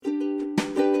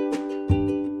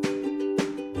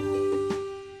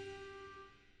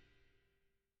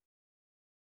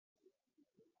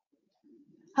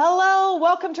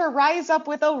welcome to Rise Up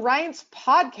with Orions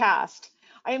podcast.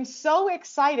 I am so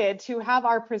excited to have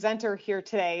our presenter here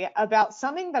today about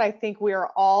something that I think we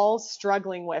are all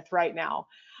struggling with right now.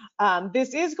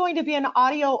 This is going to be an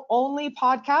audio only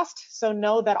podcast, so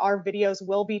know that our videos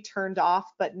will be turned off,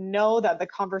 but know that the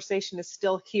conversation is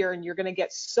still here and you're going to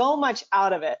get so much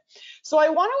out of it. So I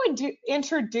want to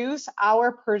introduce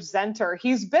our presenter.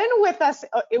 He's been with us,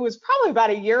 it was probably about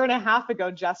a year and a half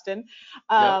ago, Justin,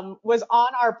 was on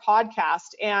our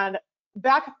podcast and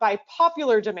back by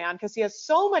popular demand because he has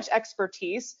so much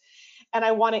expertise. And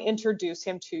I want to introduce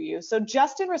him to you. So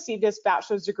Justin received his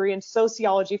bachelor's degree in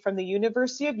sociology from the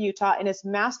University of Utah and his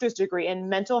master's degree in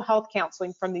mental health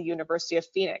counseling from the University of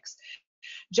Phoenix.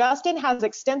 Justin has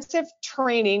extensive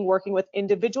training working with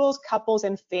individuals, couples,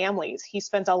 and families. He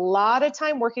spends a lot of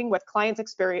time working with clients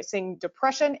experiencing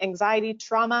depression, anxiety,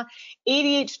 trauma,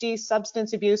 ADHD,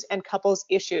 substance abuse, and couples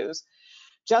issues.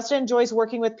 Justin enjoys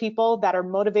working with people that are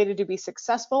motivated to be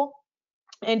successful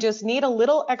and just need a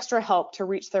little extra help to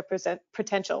reach their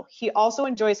potential. He also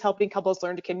enjoys helping couples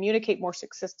learn to communicate more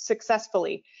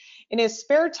successfully. In his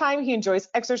spare time, he enjoys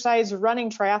exercise,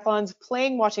 running triathlons,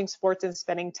 playing, watching sports, and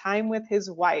spending time with his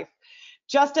wife.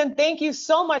 Justin, thank you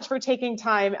so much for taking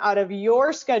time out of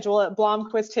your schedule at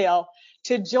Blomquist Hill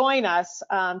to join us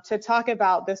to talk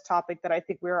about this topic that I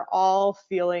think we're all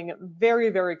feeling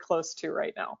very, very close to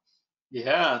right now.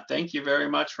 Yeah, thank you very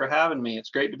much for having me.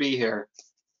 It's great to be here.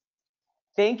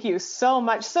 Thank you so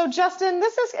much. So Justin,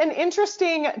 this is an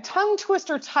interesting tongue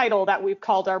twister title that we've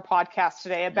called our podcast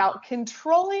today about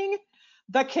controlling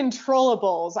the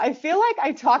controllables. I feel like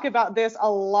I talk about this a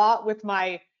lot with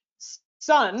my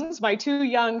sons, my two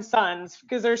young sons,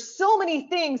 because there's so many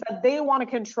things that they want to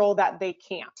control that they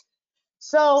can't.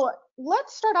 So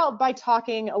let's start out by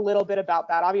talking a little bit about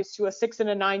that. Obviously, to a 6 and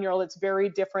a 9-year-old, it's very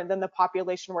different than the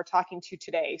population we're talking to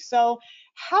today. So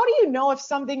how do you know if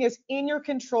something is in your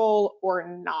control or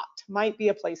not? Might be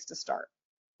a place to start.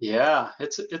 Yeah,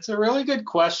 it's a really good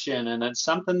question, and it's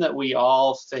something that we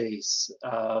all face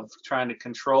of trying to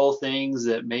control things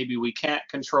that maybe we can't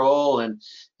control, and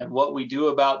what we do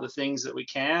about the things that we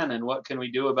can, and what can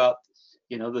we do about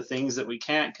the things that we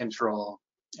can't control.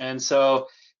 And so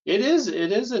it is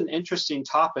an interesting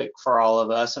topic for all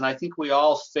of us, and I think we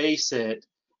all face it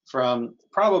from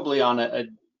probably on a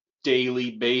daily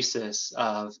basis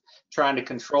of trying to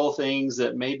control things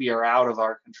that maybe are out of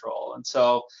our control. And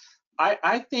so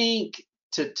I think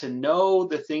to know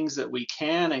the things that we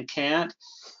can and can't,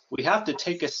 we have to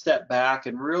take a step back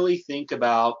and really think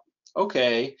about,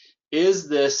 okay, is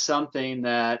this something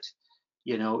that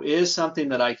is something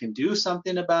that I can do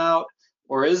something about?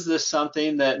 Or is this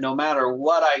something that no matter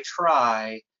what I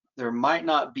try, there might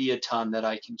not be a ton that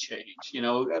I can change?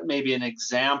 Maybe an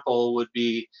example would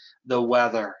be the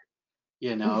weather,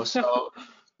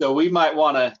 so we might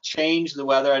want to change the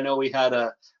weather. I know we had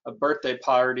a birthday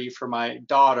party for my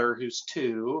daughter, who's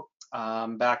 2,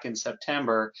 back in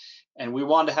September, and we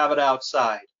wanted to have it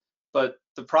outside. But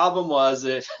the problem was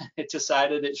it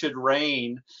decided it should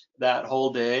rain that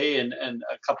whole day and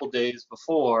a couple days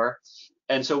before.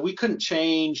 And so we couldn't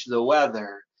change the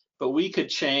weather, but we could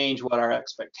change what our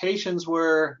expectations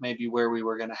were, maybe where we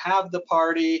were going to have the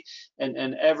party and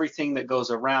everything that goes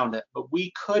around it. But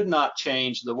we could not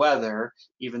change the weather,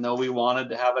 even though we wanted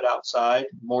to have it outside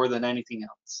more than anything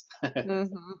else.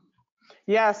 Mm-hmm.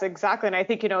 Yes, exactly. And I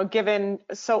think, given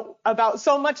so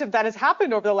much of that has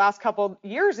happened over the last couple of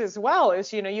years as well,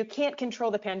 is, you can't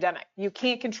control the pandemic. You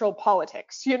can't control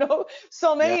politics,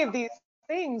 so many of these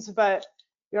things, but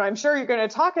I'm sure you're going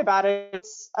to talk about it.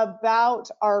 It's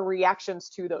about our reactions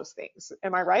to those things.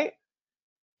 Am I right?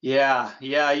 Yeah,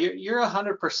 you're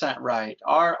 100% right.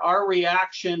 Our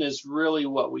reaction is really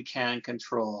what we can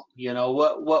control.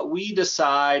 What we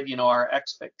decide, our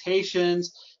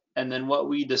expectations, and then what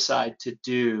we decide to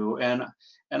do, and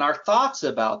our thoughts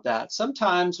about that.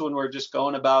 Sometimes when we're just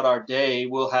going about our day,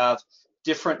 we'll have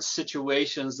different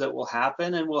situations that will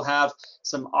happen, and we'll have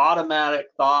some automatic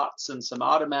thoughts and some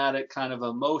automatic kind of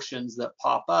emotions that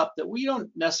pop up that we don't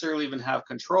necessarily even have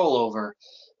control over.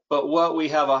 But what we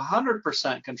have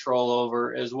 100% control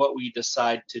over is what we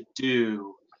decide to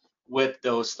do with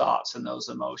those thoughts and those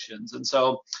emotions. And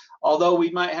so although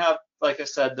we might have, like I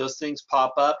said, those things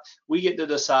pop up, we get to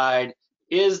decide,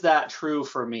 is that true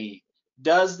for me?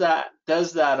 Does that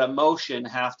emotion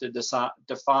have to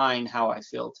define how I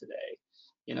feel today?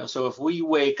 So if we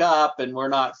wake up and we're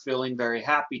not feeling very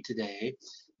happy today,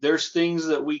 there's things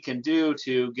that we can do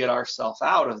to get ourselves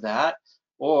out of that,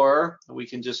 or we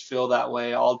can just feel that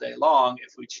way all day long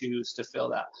if we choose to feel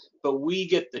that. But we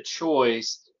get the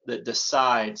choice that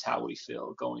decides how we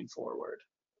feel going forward.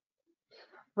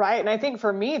 Right. And I think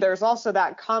for me, there's also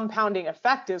that compounding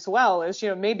effect as well is,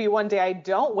 maybe one day I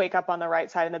don't wake up on the right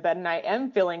side of the bed and I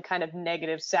am feeling kind of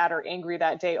negative, sad, or angry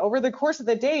that day. Over the course of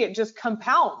the day, it just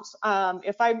compounds.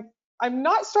 If I'm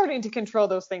not starting to control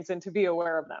those things and to be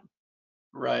aware of them.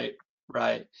 Right,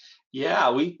 right. Yeah,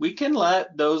 we can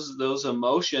let those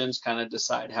emotions kind of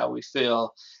decide how we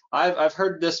feel. I've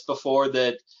heard this before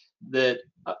that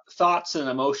thoughts and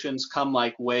emotions come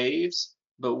like waves,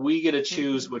 but we get to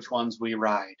choose Mhm. which ones we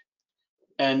ride.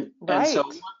 And so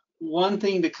Right. one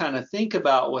thing to kind of think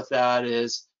about with that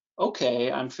is,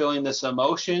 okay, I'm feeling this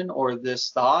emotion or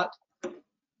this thought.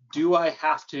 Do I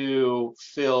have to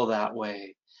feel that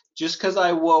way? Just because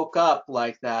I woke up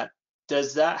like that,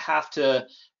 does that have to,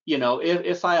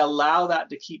 if I allow that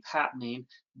to keep happening,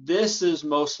 this is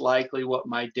most likely what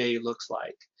my day looks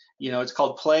like. It's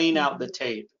called playing out the Mhm.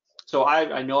 tape. So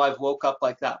I know I've woke up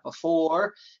like that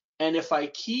before. And if I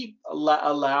keep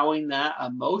allowing that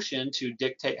emotion to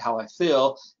dictate how I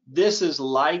feel, this is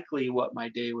likely what my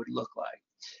day would look like.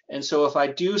 And so if I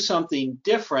do something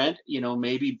different,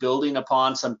 maybe building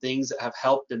upon some things that have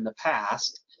helped in the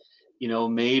past,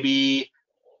 maybe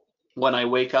when I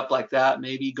wake up like that,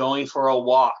 maybe going for a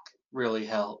walk really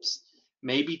helps.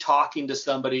 Maybe talking to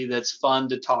somebody that's fun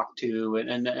to talk to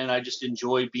and I just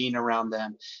enjoy being around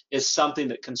them is something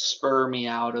that can spur me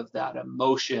out of that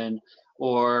emotion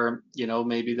or,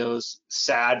 maybe those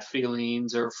sad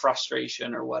feelings or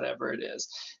frustration or whatever it is.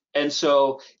 And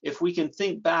so if we can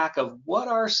think back of what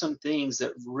are some things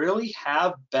that really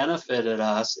have benefited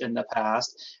us in the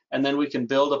past, and then we can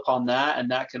build upon that, and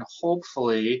that can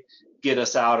hopefully get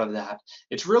us out of that.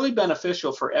 It's really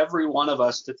beneficial for every one of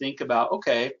us to think about,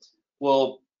 okay,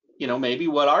 well, maybe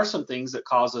what are some things that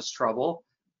cause us trouble?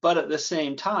 But at the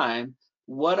same time,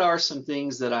 what are some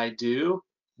things that I do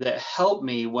that help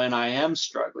me when I am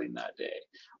struggling that day?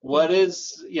 What Mhm.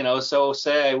 is, so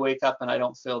say I wake up and I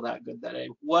don't feel that good that day.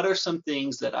 What are some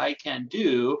things that I can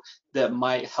do that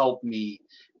might help me?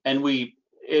 And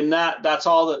that's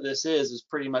all that this is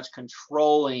pretty much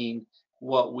controlling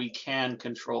what we can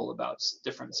control about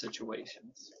different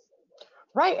situations.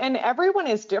 Right. And everyone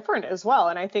is different as well.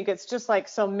 And I think it's just like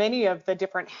so many of the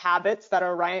different habits that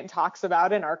Orion talks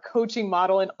about in our coaching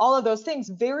model and all of those things,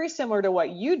 very similar to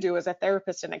what you do as a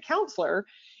therapist and a counselor,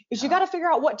 is you got Yeah. to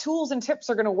figure out what tools and tips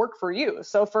are going to work for you.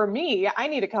 So for me, I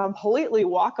need to completely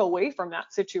walk away from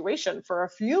that situation for a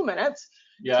few minutes,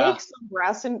 Yeah. take some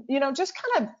breaths, and, just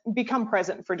kind of become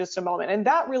present for just a moment. And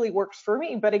that really works for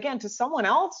me. But again, to someone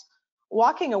else,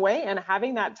 walking away and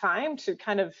having that time to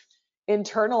kind of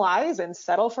internalize and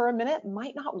settle for a minute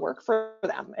might not work for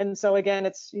them. And so again,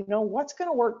 it's, what's going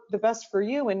to work the best for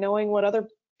you, and knowing what other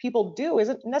people do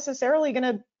isn't necessarily going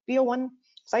to be a one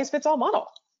size fits all model.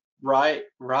 Right,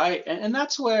 right. And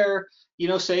that's where,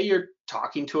 say you're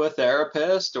talking to a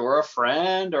therapist or a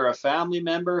friend or a family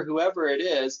member, whoever it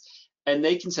is, and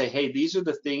they can say, hey, these are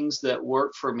the things that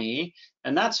work for me.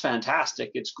 And that's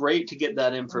fantastic. It's great to get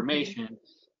that Mhm. information.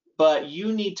 But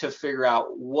you need to figure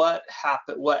out what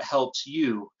helps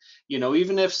you.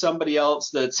 Even if somebody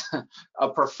else that's a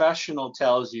professional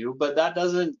tells you, but that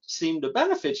doesn't seem to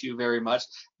benefit you very much,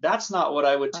 that's not what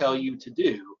I would tell Uh-huh. you to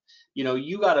do.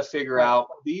 You got to figure Right. out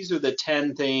these are the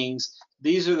 10 things,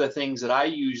 these are the things that I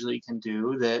usually can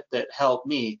do that help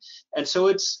me. And so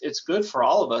it's good for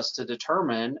all of us to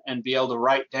determine and be able to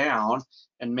write down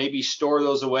and maybe store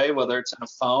those away, whether it's in a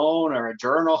phone or a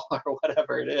journal or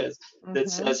whatever it is, that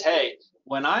Hmm. says, hey,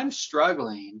 when I'm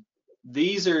struggling,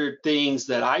 these are things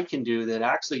that I can do that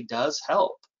actually does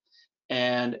help.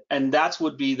 And that's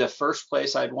would be the first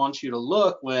place I'd want you to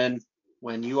look when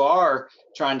you are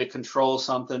trying to control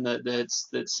something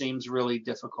that seems really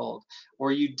difficult,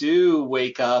 or you do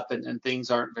wake up and things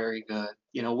aren't very good.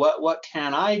 What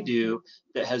can I do Hmm.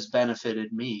 that has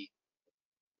benefited me?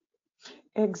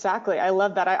 Exactly. I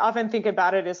love that. I often think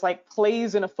about it as like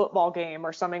plays in a football game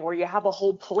or something where you have a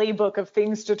whole playbook of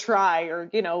things to try, or,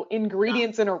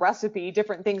 ingredients in a recipe,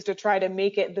 different things to try to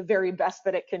make it the very best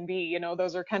that it can be.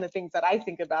 Those are kind of things that I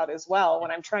think about as well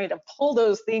when I'm trying to pull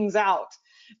those things out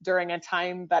during a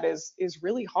time that is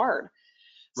really hard.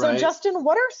 So, Right. Justin,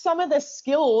 what are some of the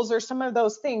skills or some of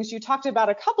those things? You talked about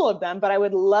a couple of them, but I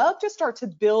would love to start to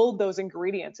build those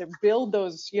ingredients and build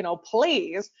those,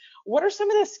 plays. What are some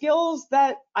of the skills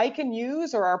that I can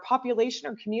use, or our population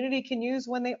or community can use,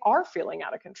 when they are feeling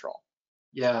out of control?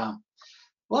 Yeah.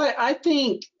 Well, I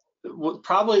think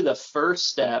probably the first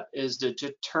step is to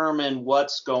determine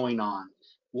what's going on.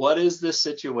 What is the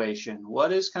situation?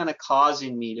 What is kind of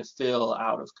causing me to feel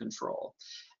out of control?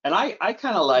 And I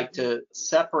kind of like to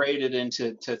separate it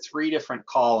into three different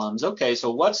columns. Okay,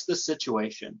 so what's the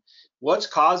situation? What's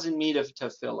causing me to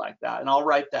feel like that? And I'll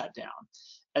write that down.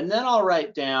 And then I'll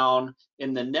write down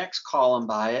in the next column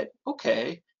by it,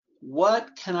 okay, what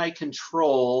can I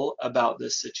control about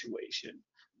this situation?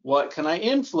 What can I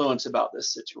influence about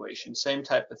this situation? Same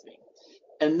type of thing.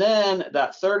 And then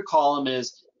that third column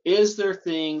is there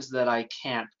things that I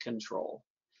can't control?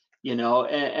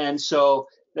 And so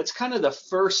that's kind of the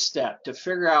first step to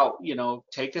figure out,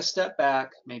 take a step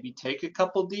back, maybe take a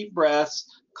couple deep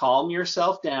breaths, calm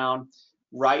yourself down,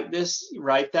 write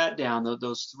that down,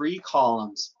 those three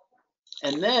columns.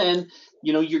 And then,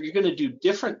 you're going to do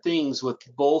different things with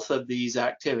both of these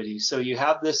activities. So you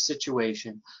have this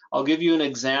situation. I'll give you an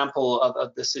example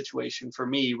of the situation for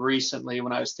me recently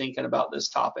when I was thinking about this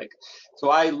topic. So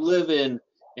I live in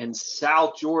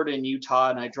South Jordan,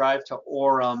 Utah, and I drive to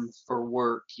Orem for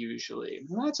work usually.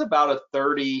 And that's about a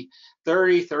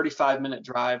 35-minute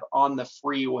drive on the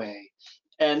freeway.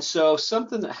 And so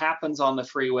something that happens on the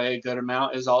freeway a good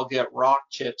amount is I'll get rock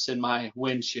chips in my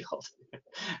windshield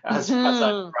as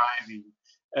I'm driving.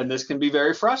 And this can be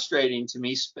very frustrating to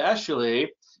me,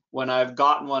 especially when I've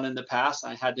gotten one in the past.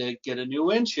 I had to get a new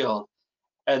windshield.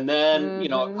 And then,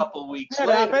 a couple weeks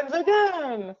later. It happens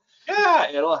again. Yeah,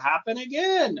 it'll happen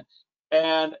again.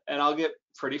 And I'll get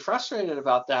pretty frustrated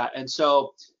about that. And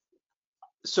so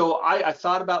I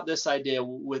thought about this idea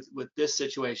with this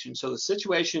situation. So the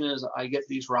situation is I get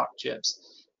these rock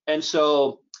chips. And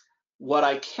so what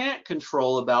I can't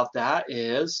control about that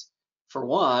is, for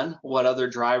one, what other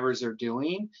drivers are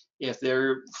doing, if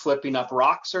they're flipping up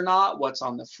rocks or not, what's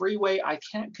on the freeway. I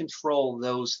can't control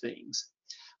those things.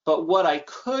 But what I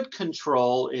could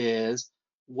control is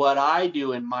what I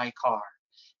do in my car.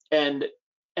 And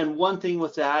one thing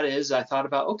with that is I thought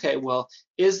about, okay, well,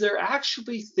 is there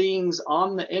actually things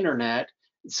on the internet,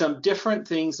 some different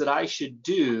things that I should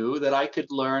do that I could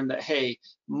learn that, hey,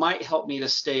 might help me to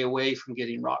stay away from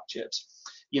getting rock chips?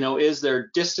 Is there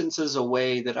distances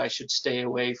away that I should stay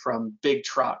away from big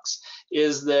trucks?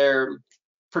 Is there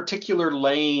particular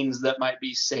lanes that might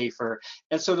be safer?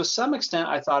 And so to some extent,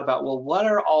 I thought about, well, what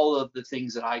are all of the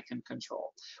things that I can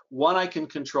control? One, I can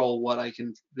control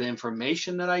the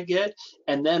information that I get,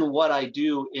 and then what I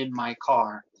do in my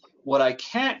car. What I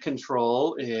can't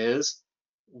control is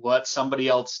what somebody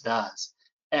else does.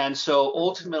 And so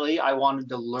ultimately, I wanted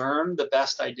to learn the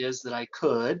best ideas that I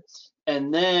could.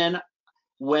 And then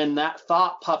when that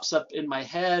thought pops up in my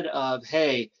head of,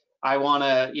 hey, I want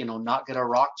to, not get a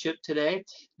rock chip today,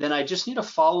 then I just need to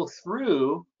follow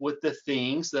through with the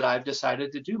things that I've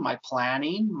decided to do, my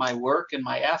planning, my work, and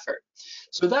my effort.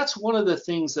 So that's one of the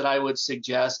things that I would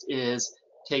suggest is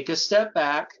take a step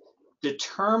back,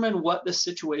 determine what the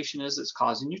situation is that's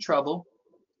causing you trouble,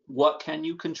 what can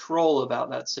you control about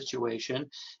that situation,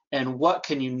 and what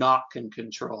can you not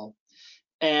control.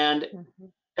 And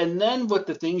then with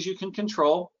the things you can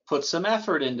control, put some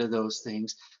effort into those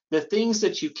things. The things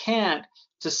that you can't,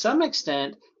 to some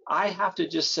extent, I have to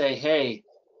just say, hey,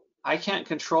 I can't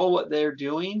control what they're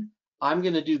doing. I'm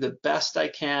going to do the best I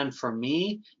can for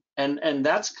me. And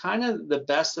that's kind of the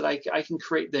best that I can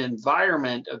create the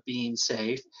environment of being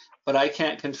safe, but I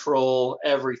can't control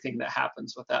everything that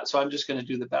happens with that. So I'm just going to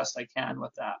do the best I can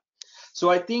with that. So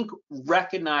I think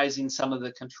recognizing some of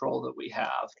the control that we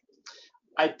have.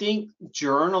 I think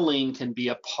journaling can be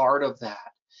a part of that.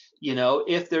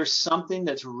 If there's something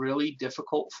that's really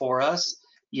difficult for us,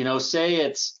 say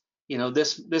it's,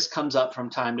 this comes up from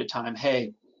time to time.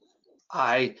 Hey,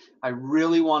 I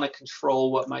really want to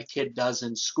control what my kid does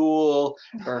in school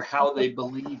or how they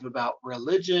believe about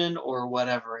religion or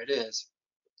whatever it is.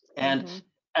 And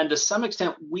to some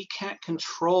extent, we can't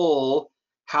control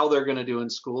how they're going to do in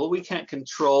school. We can't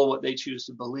control what they choose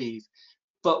to believe,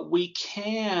 but we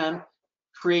can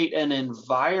create an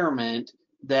environment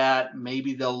that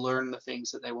maybe they'll learn the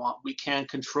things that they want. We can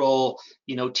control,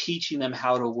 teaching them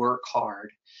how to work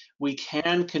hard. We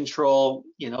can control,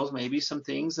 maybe some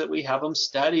things that we have them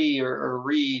study or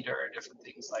read or different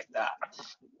things like that.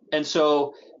 And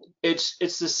so it's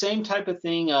the same type of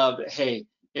thing of, hey,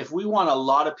 if we want a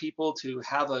lot of people to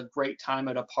have a great time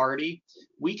at a party,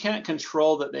 we can't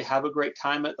control that they have a great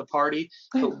time at the party,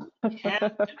 but we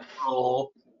can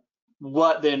control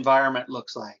what the environment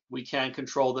looks like. We can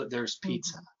control that there's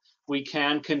pizza. We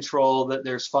can control that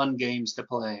there's fun games to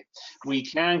play. We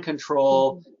can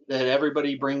control that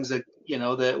everybody brings I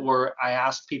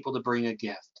ask people to bring a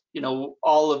gift,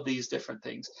 all of these different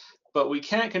things. But we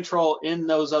can't control in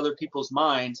those other people's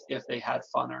minds if they had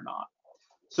fun or not.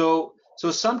 So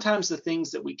sometimes the things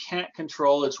that we can't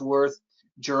control, it's worth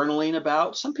journaling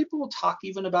about. Some people will talk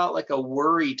even about like a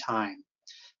worry time.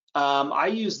 I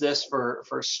use this for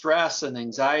stress and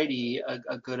anxiety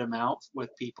a good amount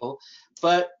with people,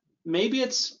 but maybe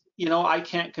it's, I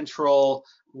can't control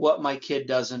what my kid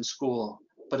does in school,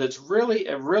 but it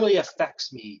really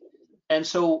affects me. And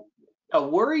so a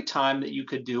worry time that you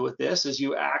could do with this is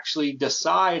you actually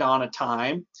decide on a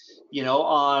time,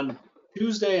 on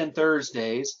Tuesday and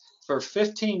Thursdays for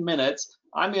 15 minutes,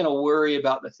 I'm going to worry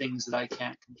about the things that I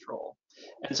can't control.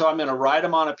 And so I'm going to write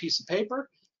them on a piece of paper,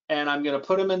 and I'm going to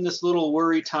put them in this little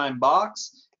worry time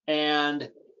box. And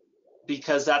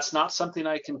because that's not something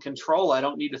I can control, I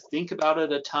don't need to think about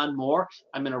it a ton more.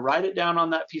 I'm going to write it down on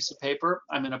that piece of paper.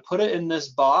 I'm going to put it in this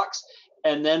box.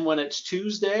 And then when it's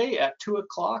Tuesday at 2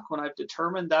 o'clock, when I've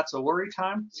determined that's a worry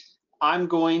time, I'm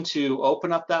going to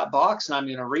open up that box and I'm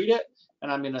going to read it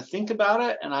and I'm going to think about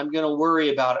it and I'm going to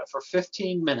worry about it for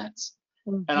 15 minutes.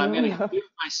 And I'm going to give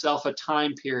myself a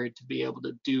time period to be able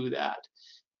to do that.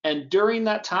 And during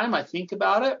that time, I think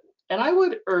about it. And I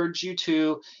would urge you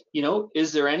to,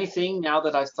 is there anything, now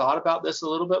that I've thought about this a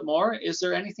little bit more, is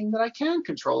there anything that I can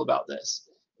control about this?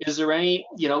 Is there any,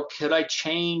 could I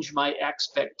change my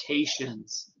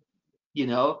expectations?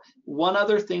 One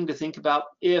other thing to think about,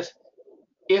 if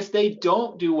they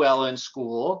don't do well in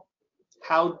school,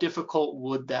 how difficult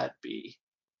would that be?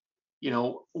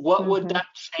 What would that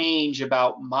change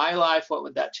about my life? What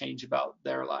would that change about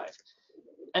their life?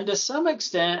 And to some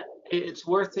extent, it's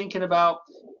worth thinking about,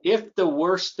 if the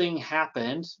worst thing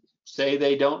happened, say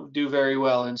they don't do very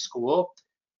well in school,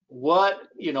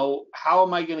 how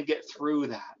am I going to get through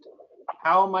that?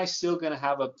 How am I still going to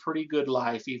have a pretty good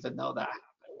life even though that happened?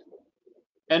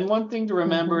 And one thing to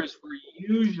remember is we're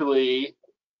usually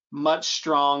much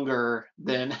stronger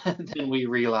than we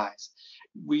realize.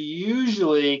 We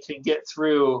usually can get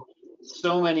through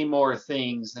so many more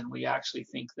things than we actually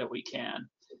think that we can.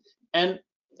 And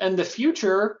the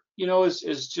future,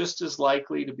 is just as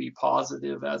likely to be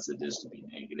positive as it is to be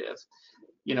negative.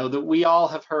 That we all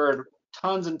have heard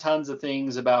tons and tons of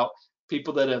things about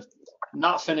people that have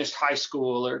not finished high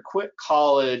school or quit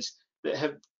college, that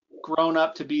have grown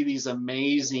up to be these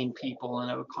amazing people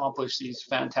and have accomplished these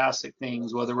fantastic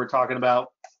things, whether we're talking about,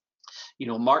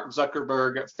 Mark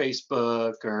Zuckerberg at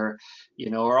Facebook, or,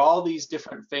 or all these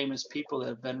different famous people that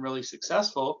have been really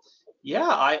successful.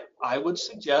 Yeah, I would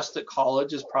suggest that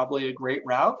college is probably a great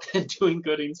route and doing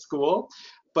good in school,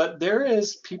 but there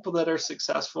is people that are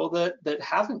successful that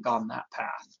haven't gone that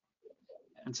path.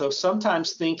 And so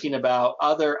sometimes thinking about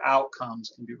other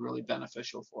outcomes can be really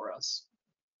beneficial for us.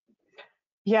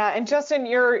 Yeah, and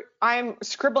Justin, I'm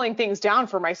scribbling things down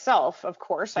for myself, of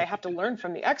course. I have to learn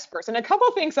from the experts. And a couple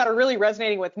of things that are really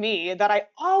resonating with me that I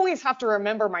always have to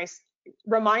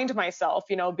remind myself,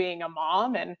 being a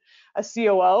mom and a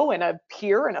COO and a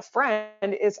peer and a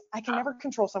friend, is I can never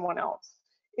control someone else.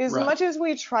 As much as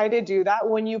we try to do that,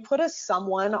 when you put a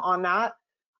someone on that,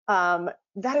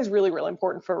 that is really, really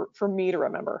important for me to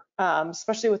remember,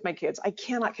 especially with my kids. I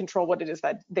cannot control what it is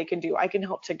that they can do. I can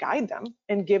help to guide them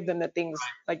and give them the things,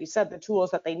 like you said, the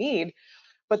tools that they need.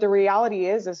 But the reality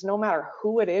is no matter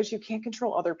who it is, you can't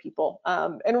control other people.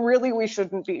 And really, we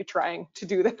shouldn't be trying to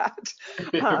do that.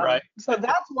 Right. So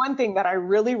that's one thing that I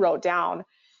really wrote down.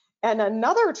 And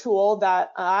another tool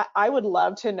that I would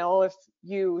love to know if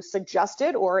you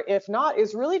suggested, or if not,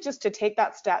 is really just to take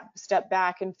that step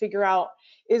back and figure out,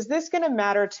 is this going to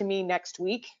matter to me next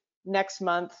week, next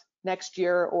month, next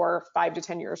year, or 5 to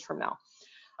 10 years from now?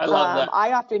 I love that.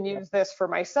 I often use this for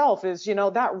myself, is,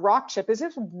 that rock chip, is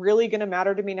it really going to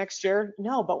matter to me next year?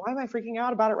 No, but why am I freaking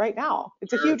out about it right now?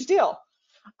 It's a huge deal.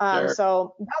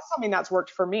 So that's something that's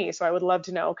worked for me. So I would love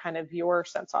to know kind of your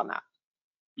sense on that.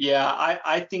 Yeah,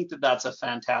 I think that that's a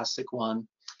fantastic one.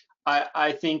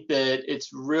 I think that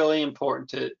it's really important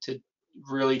to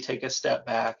really take a step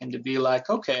back and to be like,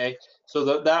 okay,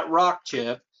 so that rock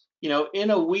chip, in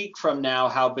a week from now,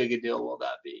 how big a deal will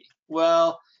that be?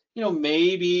 Well,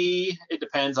 maybe it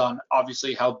depends on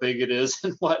obviously how big it is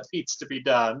and what needs to be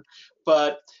done.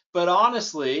 But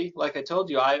honestly, like I told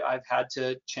you, I've had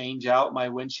to change out my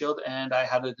windshield and I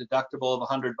had a deductible of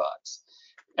 $100.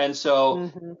 And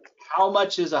so how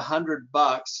much is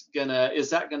 $100 is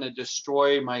that gonna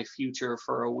destroy my future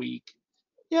for a week?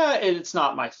 Yeah, it's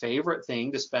not my favorite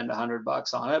thing to spend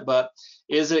 $100 on it, but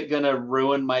is it gonna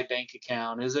ruin my bank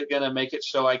account? Is it gonna make it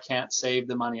so I can't save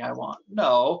the money I want?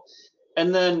 No.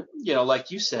 And then,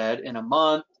 like you said, in a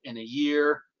month, in a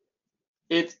year,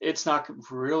 it's not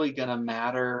really gonna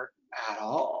matter at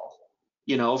all.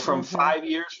 From 5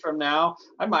 years from now,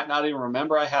 I might not even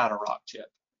remember I had a rock chip.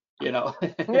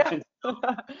 Yeah.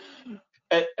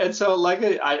 And so, like,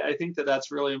 I think that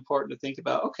that's really important to think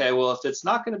about. Okay, well, if it's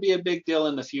not going to be a big deal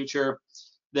in the future,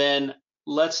 then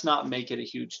let's not make it a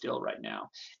huge deal right now.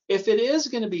 If it is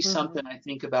going to be Hmm. something I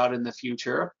think about in the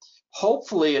future,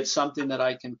 hopefully it's something that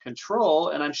I can control,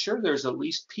 and I'm sure there's at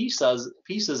least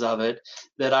pieces of it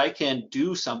that I can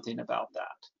do something about that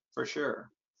for sure.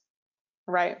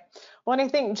 Right. Well, and I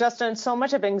think, Justin, so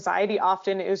much of anxiety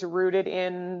often is rooted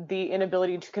in the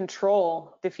inability to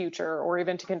control the future or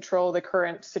even to control the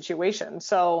current situation.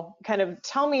 So, kind of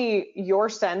tell me your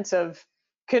sense of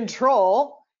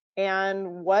control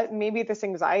and what maybe this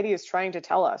anxiety is trying to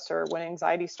tell us, or when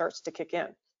anxiety starts to kick in.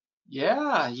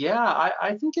 Yeah,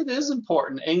 I think it is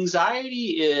important.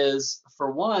 Anxiety is,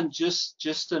 for one,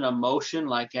 just an emotion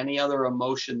like any other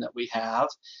emotion that we have.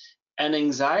 And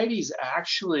anxiety is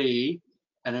actually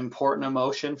an important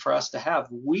emotion for us to have.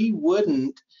 We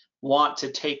wouldn't want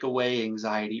to take away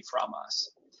anxiety from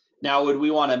us. Now, would we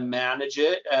want to manage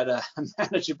it at a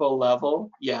manageable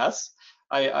level? Yes,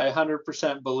 I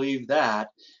 100% believe that.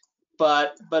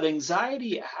 But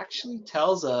anxiety actually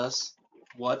tells us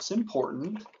what's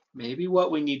important, maybe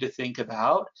what we need to think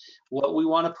about, what we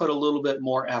want to put a little bit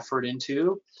more effort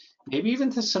into, maybe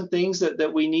even to some things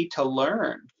that we need to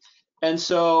learn. And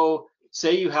so,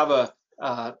 say you have a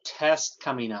test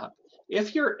coming up.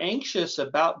 If you're anxious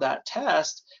about that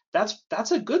test,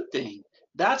 that's a good thing.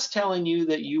 That's telling you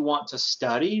that you want to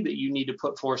study, that you need to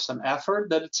put forth some effort,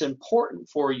 that it's important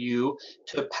for you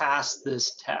to pass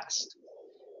this test.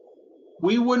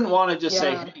 We wouldn't want to just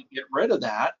say, Yeah, hey, get rid of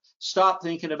that. Stop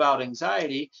thinking about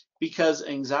anxiety, because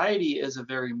anxiety is a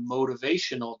very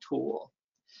motivational tool.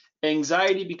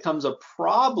 Anxiety becomes a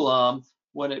problem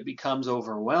when it becomes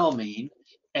overwhelming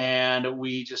and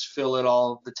we just feel it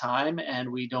all the time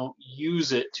and we don't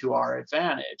use it to our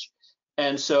advantage.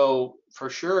 And so, for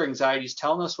sure, anxiety is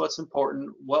telling us what's important,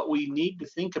 what we need to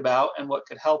think about, and what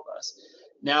could help us.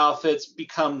 Now, if it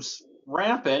becomes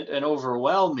rampant and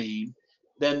overwhelming,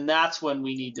 then that's when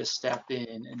we need to step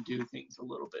in and do things a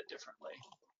little bit differently.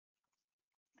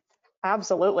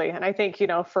 absolutely. And I think,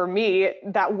 for me,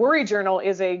 that worry journal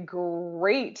is a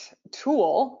great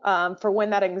tool for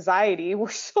when that anxiety, we're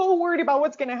so worried about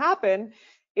what's going to happen,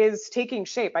 is taking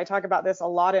shape. I talk about this a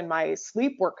lot in my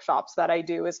sleep workshops that I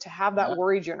do, is to have that Yeah,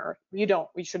 worry journal.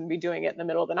 We shouldn't be doing it in the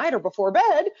middle of the night or before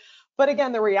bed. But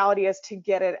again, the reality is to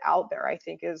get it out there, I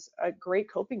think is a great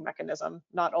coping mechanism,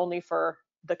 not only for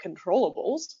the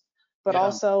controllables, but yeah,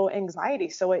 also anxiety.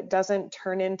 So it doesn't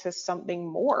turn into something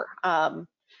more.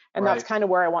 And that's right. kind of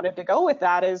where I wanted to go with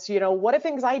that is, what if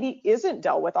anxiety isn't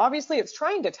dealt with? Obviously, it's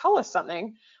trying to tell us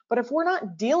something, but if we're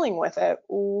not dealing with it,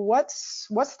 what's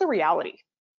the reality?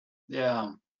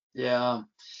 Yeah, yeah.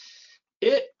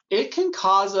 It can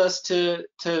cause us to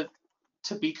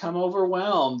become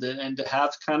overwhelmed and to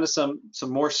have kind of some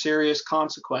more serious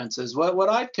consequences. What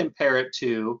I'd compare it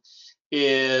to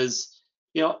is,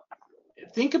 you know,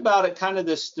 think about it kind of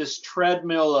this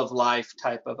treadmill of life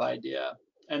type of idea.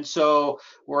 And so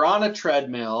we're on a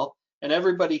treadmill, and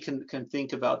everybody can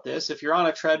think about this. If you're on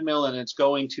a treadmill and it's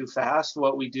going too fast,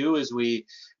 what we do is we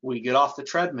get off the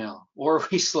treadmill, or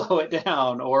we slow it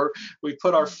down, or we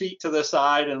put our feet to the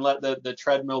side and let the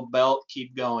treadmill belt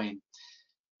keep going.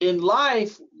 In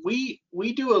life, we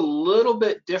do a little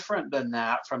bit different than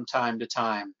that from time to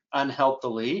time,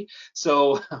 unhealthily.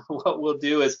 So what we'll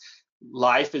do is,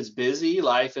 life is busy,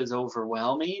 life is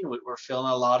overwhelming, we're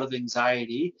feeling a lot of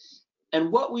anxiety, and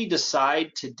what we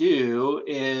decide to do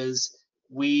is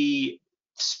we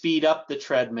speed up the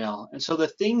treadmill. And so the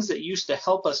things that used to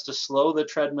help us to slow the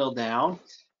treadmill down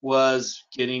was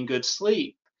getting good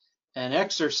sleep and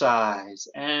exercise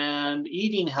and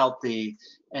eating healthy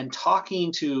and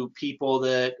talking to people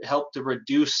that help to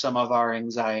reduce some of our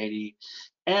anxiety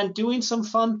and doing some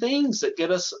fun things that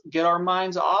get our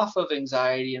minds off of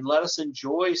anxiety and let us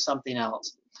enjoy something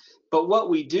else. But what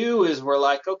we do is we're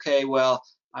like, okay, well,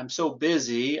 I'm so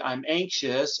busy, I'm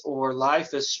anxious, or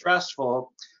life is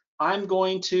stressful. I'm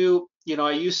going to,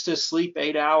 I used to sleep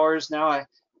 8 hours. Now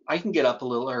I can get up a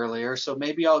little earlier. So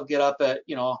maybe I'll get up at,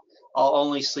 I'll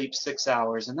only sleep 6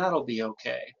 hours and that'll be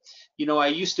okay. I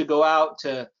used to go out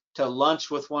to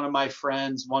lunch with one of my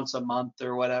friends once a month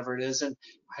or whatever it is. And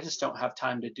I just don't have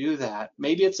time to do that.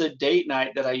 Maybe it's a date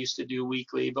night that I used to do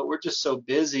weekly, but we're just so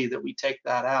busy that we take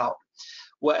that out.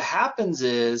 What happens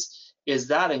is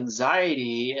that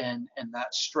anxiety and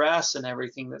that stress and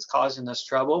everything that's causing us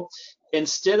trouble,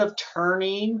 instead of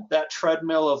turning that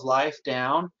treadmill of life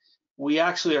down, we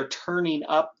actually are turning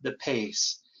up the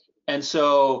pace. And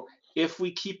so if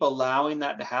we keep allowing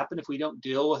that to happen, if we don't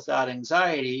deal with that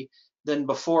anxiety, then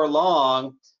before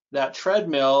long, that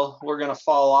treadmill, we're going to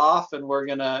fall off, and we're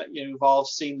going to, we've all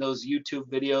seen those YouTube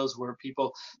videos where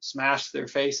people smash their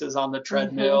faces on the Hmm.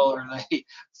 treadmill, or they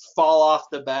fall off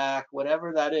the back,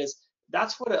 whatever that is.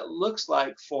 that's what it looks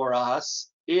like for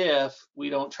us if we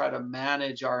don't try to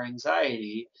manage our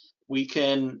anxiety. We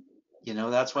can,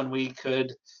 that's when we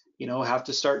could, have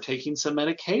to start taking some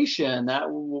medication. That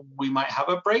we might have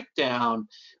a breakdown.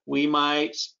 We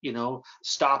might,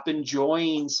 stop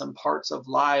enjoying some parts of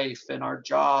life and our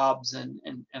jobs and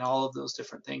all of those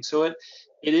different things. So it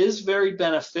is very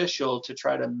beneficial to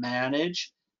try to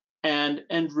manage and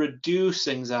reduce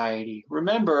anxiety.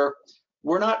 Remember,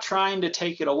 we're not trying to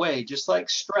take it away. Just like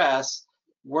stress,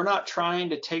 we're not trying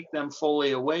to take them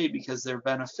fully away because they're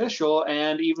beneficial.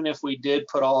 And even if we did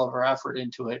put all of our effort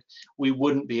into it, we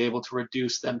wouldn't be able to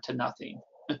reduce them to nothing.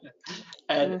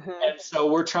 and so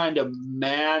we're trying to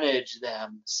manage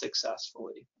them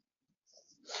successfully.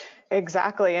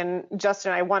 Exactly. And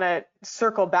Justin, I want to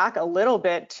circle back a little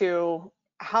bit to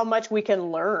how much we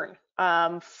can learn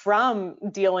from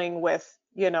dealing with,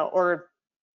 or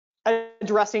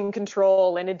addressing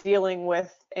control and dealing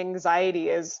with anxiety.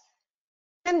 Is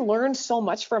can learn so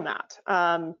much from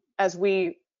that as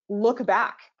we look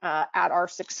back at our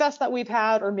success that we've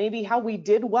had, or maybe how we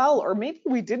did well, or maybe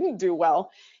we didn't do well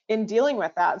in dealing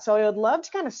with that. So I would love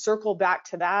to kind of circle back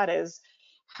to that, is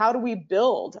how do we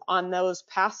build on those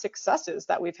past successes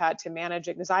that we've had to manage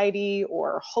anxiety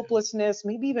or hopelessness,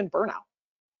 maybe even burnout?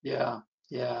 Yeah.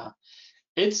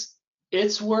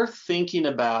 It's worth thinking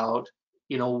about,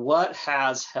 what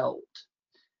has helped.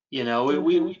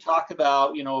 We talk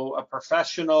about, a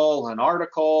professional, an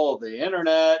article, the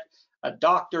internet, a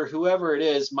doctor, whoever it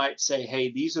is might say,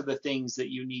 hey, these are the things that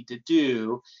you need to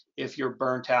do if you're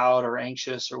burnt out or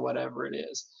anxious or whatever it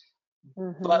is.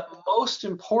 But most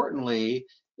importantly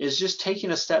is just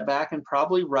taking a step back and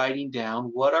probably writing down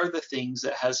what are the things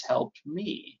that has helped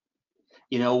me.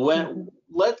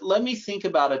 Let me think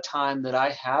about a time that I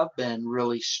have been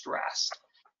really stressed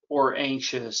or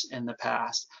anxious in the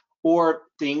past, or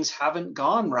things haven't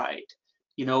gone right.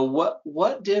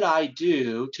 What did I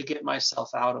do to get myself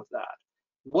out of that?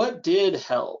 What did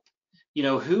help?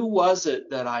 Who was it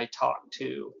that I talked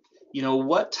to?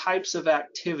 What types of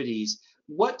activities?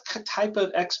 What type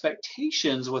of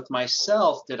expectations with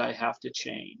myself did I have to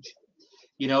change?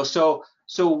 So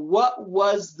what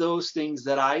was those things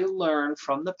that I learned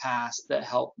from the past that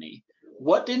helped me?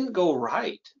 What didn't go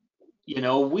right?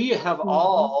 We have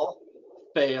all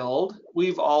failed.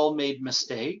 We've all made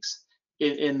mistakes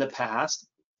in the past.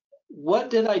 What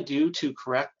did I do to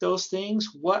correct those things?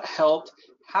 What helped?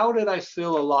 How did I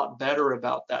feel a lot better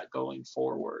about that going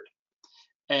forward?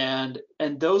 And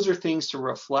those are things to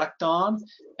reflect on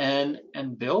and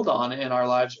build on in our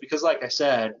lives, because like I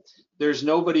said, there's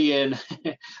nobody in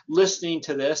listening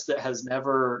to this that has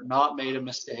never not made a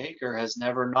mistake, or has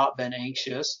never not been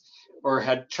anxious, or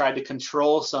had tried to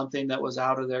control something that was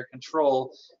out of their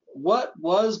control. What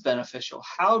was beneficial?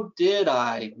 How did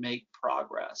I make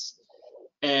progress?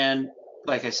 And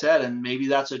like I said, and maybe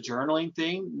that's a journaling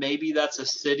thing, maybe that's a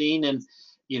sitting, and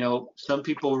some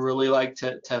people really like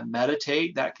to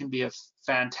meditate. That can be a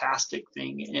fantastic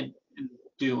thing in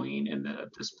doing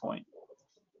at this point.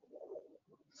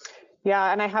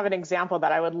 Yeah, and I have an example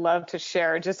that I would love to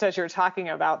share just as you're talking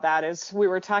about that. Is we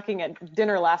were talking at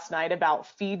dinner last night about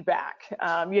feedback,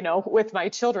 with my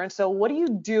children. So what do you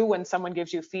do when someone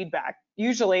gives you feedback?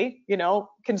 Usually,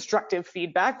 constructive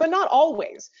feedback, but not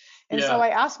always. And so I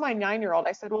asked my 9-year-old,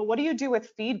 I said, well, what do you do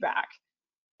with feedback?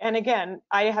 And again,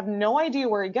 I have no idea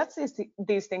where he gets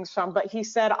these things from, but he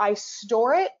said, I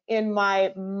store it in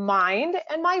my mind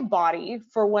and my body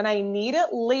for when I need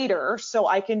it later so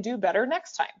I can do better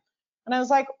next time. And I was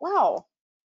like, wow,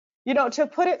 to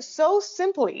put it so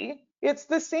simply, it's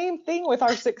the same thing with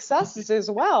our successes as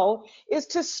well, is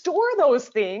to store those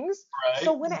things. Right.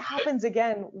 So when it happens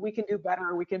again, we can do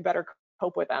better, we can better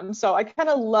cope with them. So I kind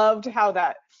of loved how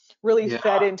that really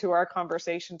fed into our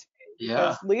conversation today.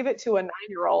 Because leave it to a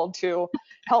 9-year-old to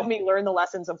help me learn the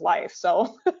lessons of life.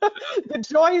 So the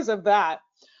joys of that.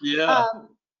 Yeah.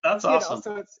 That's awesome.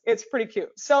 So it's pretty cute.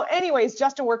 So anyways,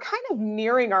 Justin, we're kind of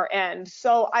nearing our end.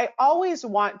 So I always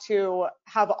want to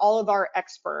have all of our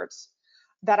experts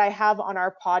that I have on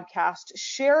our podcast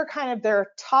share kind of their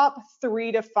top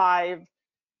 3 to 5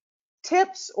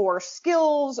 tips or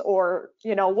skills, or,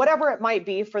 whatever it might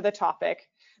be for the topic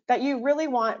that you really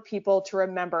want people to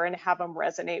remember and have them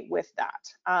resonate with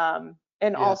that.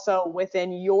 And also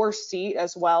within your seat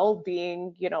as well,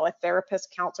 being, a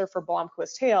therapist counselor for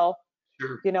Blomquist Hale,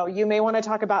 sure. You may want to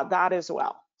talk about that as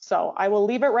well. So I will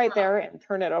leave it right there and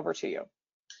turn it over to you.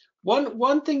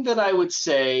 One thing that I would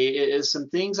say is some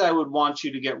things I would want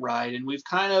you to get right, and we've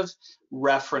kind of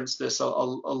referenced this a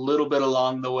little bit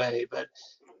along the way, but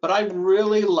I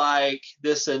really like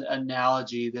this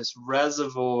analogy, this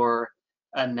reservoir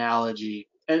analogy.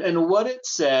 And what it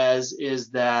says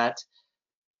is that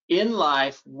in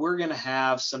life, we're going to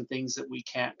have some things that we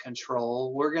can't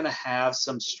control. We're going to have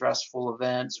some stressful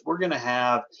events. We're going to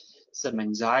have some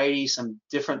anxiety, some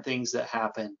different things that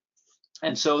happen.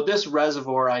 And so this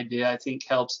reservoir idea, I think,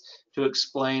 helps to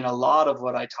explain a lot of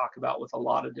what I talk about with a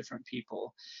lot of different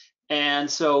people.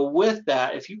 And so with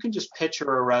that, if you can just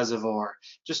picture a reservoir,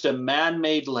 just a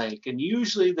man-made lake, and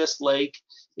usually this lake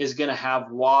is going to have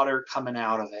water coming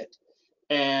out of it.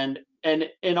 And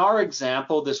in our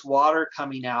example, this water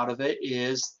coming out of it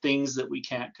is things that we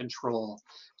can't control,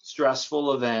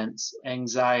 stressful events,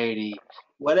 anxiety,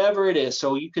 whatever it is.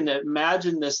 So you can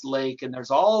imagine this lake, and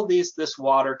there's all this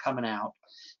water coming out.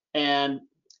 And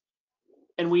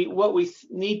what we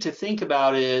need to think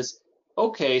about is,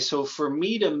 okay, so for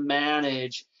me to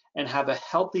manage and have a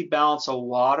healthy balance of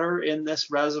water in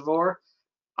this reservoir,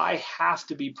 I have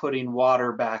to be putting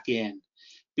water back in.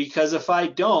 Because if I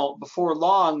don't, before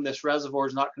long, this reservoir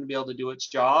is not going to be able to do its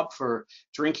job for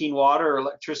drinking water or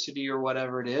electricity or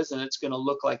whatever it is, and it's going to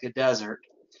look like a desert.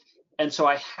 And so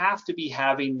I have to be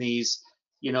having these,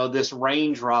 this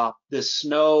raindrop, this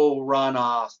snow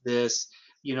runoff, this,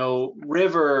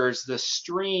 rivers, the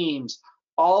streams,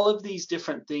 all of these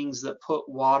different things that put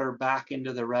water back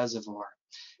into the reservoir.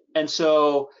 And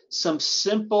so some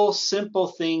simple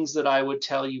things that I would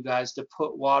tell you guys to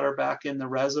put water back in the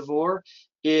reservoir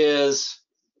is,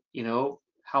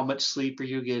 how much sleep are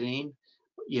you getting?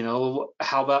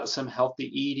 How about some healthy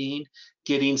eating,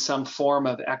 getting some form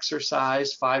of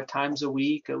exercise 5 times a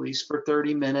week, at least for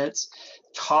 30 minutes,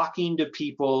 talking to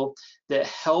people that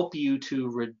help you to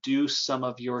reduce some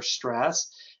of your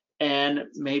stress. And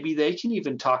maybe they can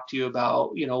even talk to you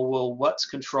about, well, what's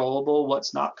controllable,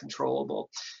 what's not controllable.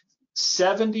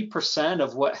 70%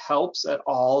 of what helps at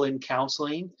all in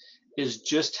counseling is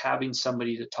just having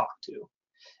somebody to talk to.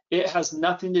 It has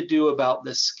nothing to do about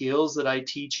the skills that I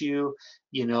teach you,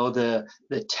 the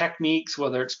techniques,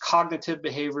 whether it's cognitive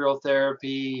behavioral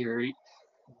therapy or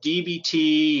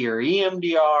DBT or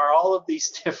EMDR, all of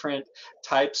these different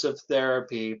types of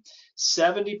therapy.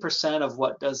 70% of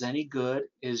what does any good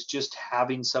is just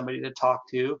having somebody to talk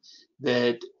to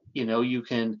that, you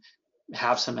can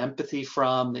have some empathy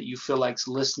from, that you feel like's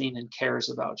listening and cares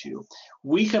about you.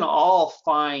 We can all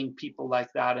find people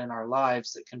like that in our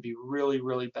lives that can be really,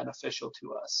 really beneficial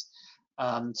to us.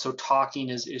 So talking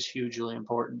is hugely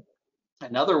important.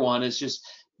 Another one is just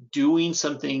doing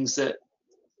some things that,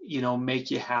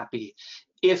 make you happy.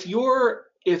 If your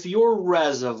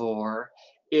reservoir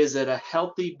is at a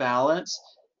healthy balance,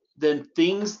 then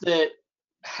things that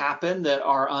happen that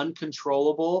are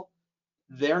uncontrollable,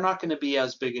 they're not going to be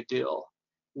as big a deal.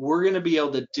 We're going to be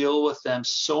able to deal with them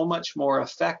so much more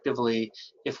effectively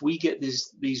if we get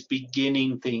these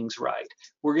beginning things right.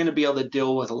 We're going to be able to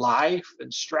deal with life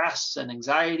and stress and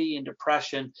anxiety and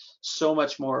depression so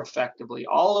much more effectively.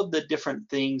 All of the different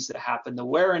things that happen, the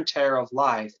wear and tear of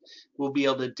life, we'll be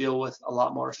able to deal with a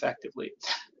lot more effectively.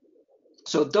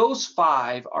 So those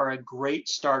 5 are a great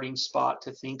starting spot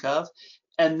to think of.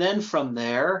 And then from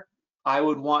there, I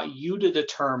would want you to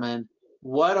determine,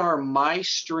 what are my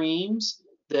streams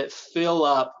that fill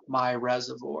up my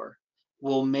reservoir?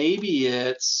 Well, maybe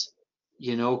it's,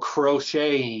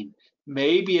 crocheting.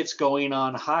 Maybe it's going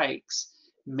on hikes.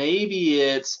 Maybe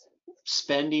it's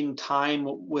spending time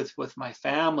with my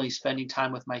family, spending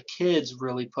time with my kids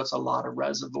really puts a lot of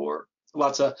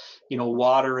lots of,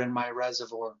 water in my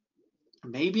reservoir.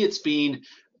 Maybe it's being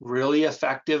really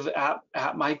effective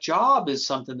at my job is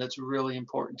something that's really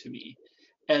important to me.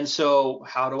 And so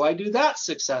how do I do that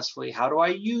successfully? How do I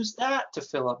use that to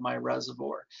fill up my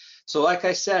reservoir? So like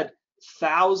I said,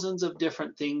 thousands of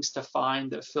different things to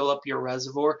find that fill up your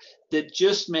reservoir that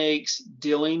just makes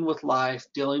dealing with life,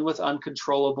 dealing with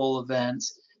uncontrollable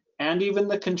events, and even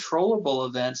the controllable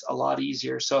events a lot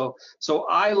easier. So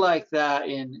I like that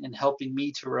in helping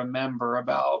me to remember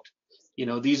about,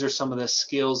 these are some of the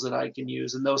skills that I can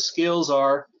use. And those skills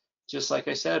are, just like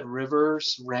I said,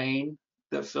 rivers, rain,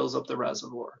 that fills up the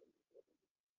reservoir.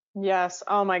 Yes.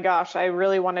 Oh my gosh. I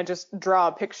really want to just draw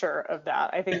a picture of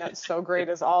that. I think that's so great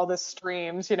as all the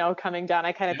streams, coming down.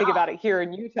 I kind of think Yeah. about it here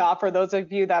in Utah for those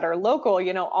of you that are local,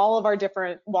 all of our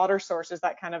different water sources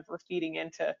that kind of were feeding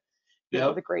into,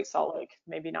 Yep. the Great Salt Lake.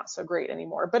 Maybe not so great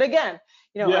anymore. But again,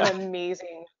 Yeah. an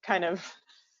amazing kind of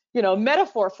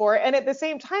metaphor for it. And at the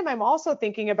same time, I'm also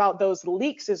thinking about those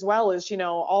leaks as well as,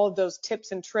 all of those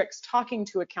tips and tricks, talking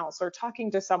to a counselor,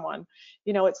 talking to someone,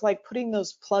 it's like putting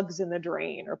those plugs in the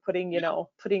drain or putting,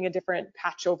 putting a different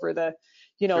patch over the,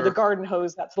 Sure. the garden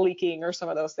hose that's leaking or some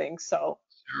of those things. So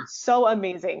So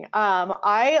amazing.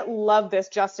 I love this,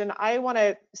 Justin. I want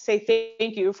to say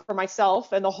thank you for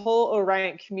myself and the whole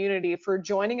Orion community for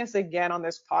joining us again on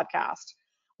this podcast.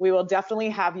 We will definitely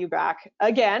have you back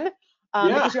again,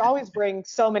 Yeah, because you always bring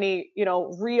so many,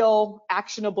 real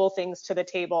actionable things to the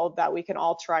table that we can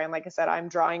all try. And like I said, I'm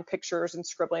drawing pictures and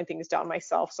scribbling things down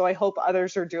myself. So I hope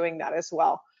others are doing that as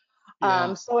well.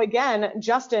 yeah. So again,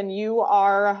 Justin, you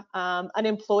are an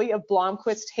employee of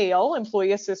Blomquist Hale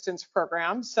Employee Assistance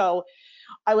Program. So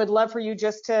I would love for you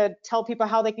just to tell people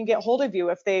how they can get hold of you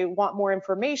if they want more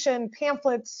information,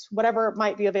 pamphlets, whatever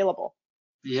might be available.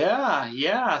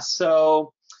 Yeah.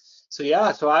 So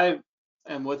I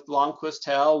am with Blomquist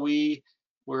Hale.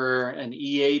 We're an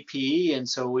EAP, and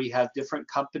so we have different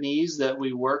companies that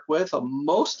we work with.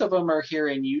 Most of them are here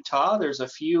in Utah. There's a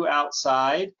few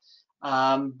outside,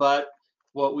 but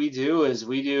what we do is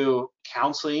we do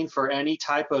counseling for any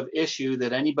type of issue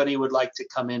that anybody would like to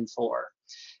come in for.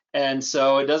 And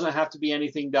so it doesn't have to be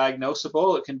anything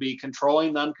diagnosable. It can be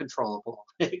controlling the uncontrollable.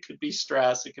 It could be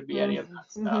stress. It could be any of that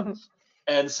stuff.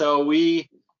 And so we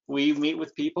meet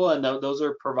with people, and those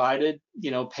are provided,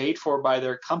 paid for by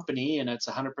their company, and it's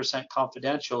 100%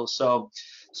 confidential. So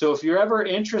if you're ever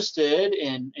interested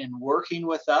in working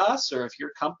with us, or if your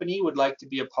company would like to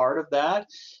be a part of that,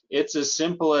 it's as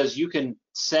simple as you can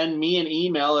send me an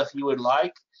email if you would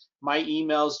like. My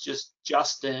email is just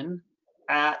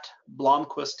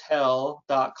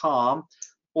justin@blomquisthale.com,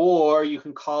 or you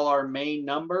can call our main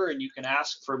number and you can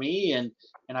ask for me, and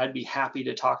I'd be happy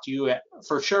to talk to you,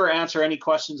 for sure, answer any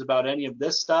questions about any of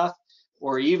this stuff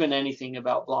or even anything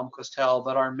about Blomquist Hale.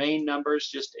 But our main number is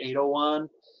just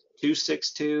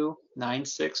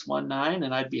 801-262-9619,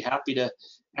 and I'd be happy to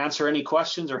answer any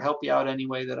questions or help you out any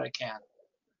way that I can.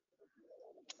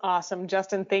 Awesome,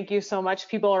 Justin. Thank you so much.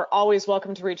 People are always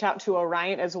welcome to reach out to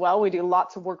Orion as well. We do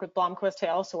lots of work with Blomquist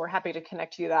Hale, so we're happy to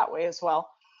connect you that way as well.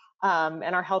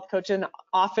 And our health coach and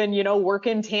often, work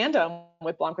in tandem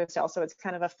with Blomquist Hale. So it's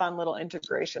kind of a fun little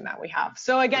integration that we have.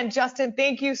 So again, Justin,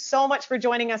 thank you so much for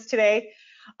joining us today,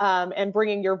 and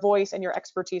bringing your voice and your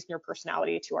expertise and your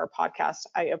personality to our podcast.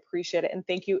 I appreciate it. And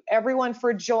thank you everyone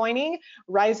for joining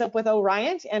Rise Up with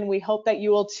Orion. And we hope that you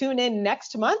will tune in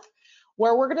next month,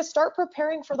 where we're going to start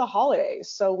preparing for the holidays.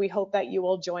 So we hope that you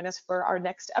will join us for our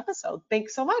next episode.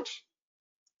 Thanks so much.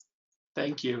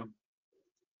 Thank you.